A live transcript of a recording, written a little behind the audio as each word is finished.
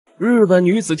日本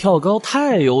女子跳高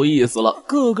太有意思了，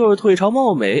个个腿长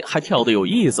貌美，还跳得有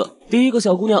意思。第一个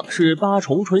小姑娘是八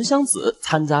重纯香子，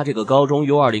参加这个高中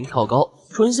U20 跳高。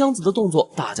纯香子的动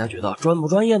作，大家觉得专不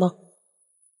专业呢？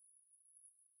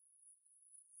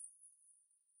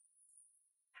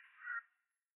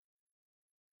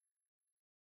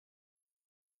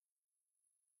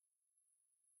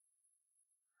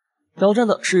挑战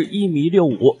的是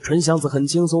1.65米，纯香子很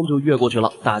轻松就越过去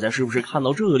了。大家是不是看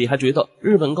到这里还觉得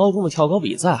日本高中的跳高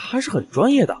比赛还是很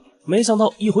专业的？没想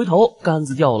到一回头杆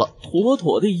子掉了，妥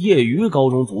妥的业余高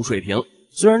中组水平。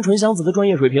虽然纯香子的专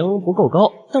业水平不够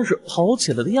高，但是跑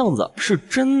起来的样子是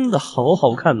真的好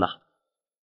好看呐。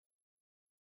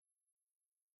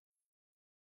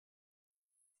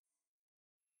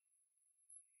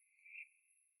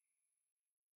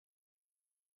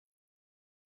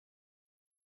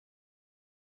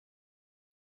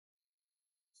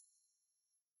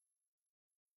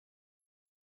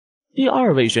第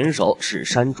二位选手是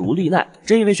山竹丽奈，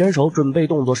这一位选手准备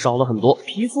动作少了很多，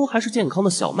皮肤还是健康的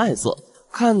小麦色，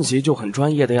看起就很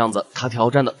专业的样子。他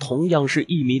挑战的同样是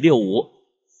1.65米，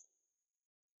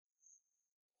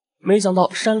没想到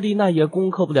山丽奈也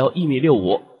攻克不了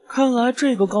1.65米，看来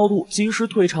这个高度即使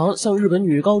退场向日本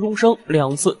女高中生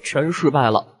2次全失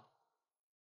败了。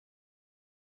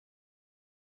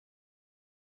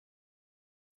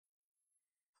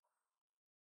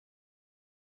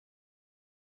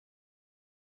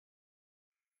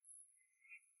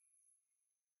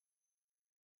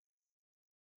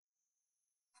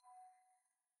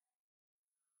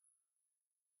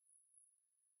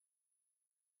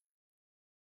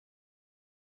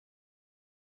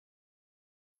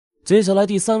接下来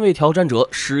第三位挑战者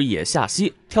矢野夏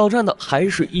希，挑战的还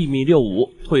是1.65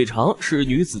米，退场是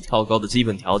女子跳高的基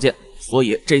本条件，所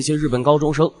以这些日本高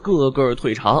中生个个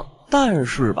退场，但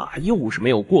是吧，又是没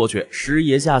有过去，矢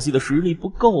野夏希的实力不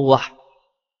够啊。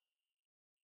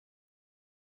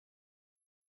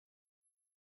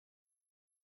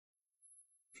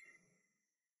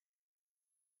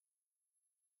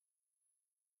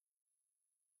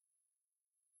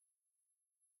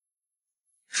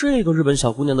这个日本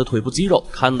小姑娘的腿部肌肉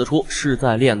看得出是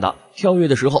在练的，跳跃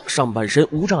的时候上半身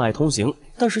无障碍通行，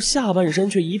但是下半身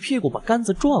却一屁股把杆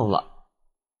子撞了。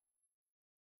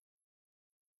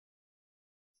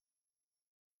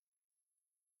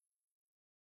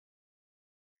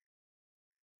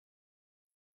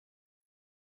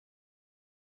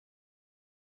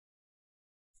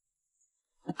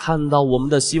看到我们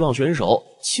的希望选手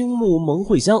青木萌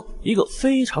惠香，一个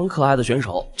非常可爱的选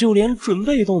手，就连准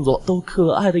备动作都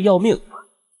可爱的要命。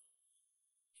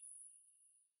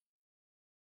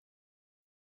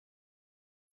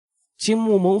青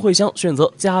木萌惠香选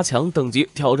择加强等级，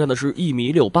挑战的是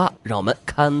1.68米，让我们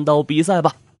看到比赛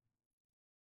吧。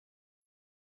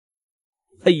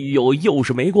哎呦，又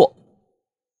是没过。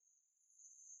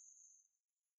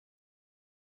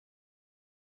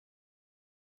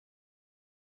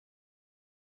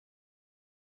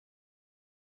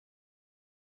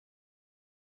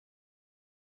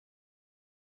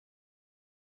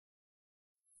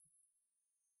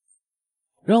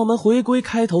让我们回归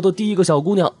开头的第一个小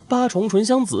姑娘八重纯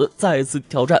香子再次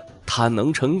挑战，她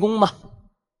能成功吗？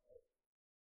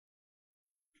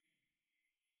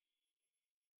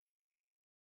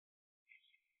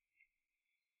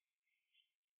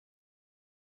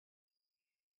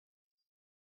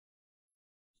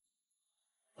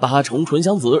八重纯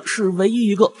香子是唯一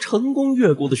一个成功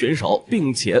越过的选手，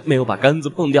并且没有把杆子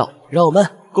碰掉，让我们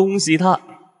恭喜她。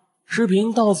视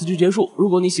频到此就结束，如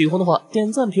果你喜欢的话，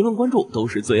点赞、评论、关注都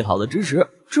是最好的支持，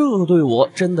这对我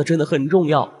真的很重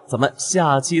要。咱们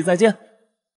下期再见。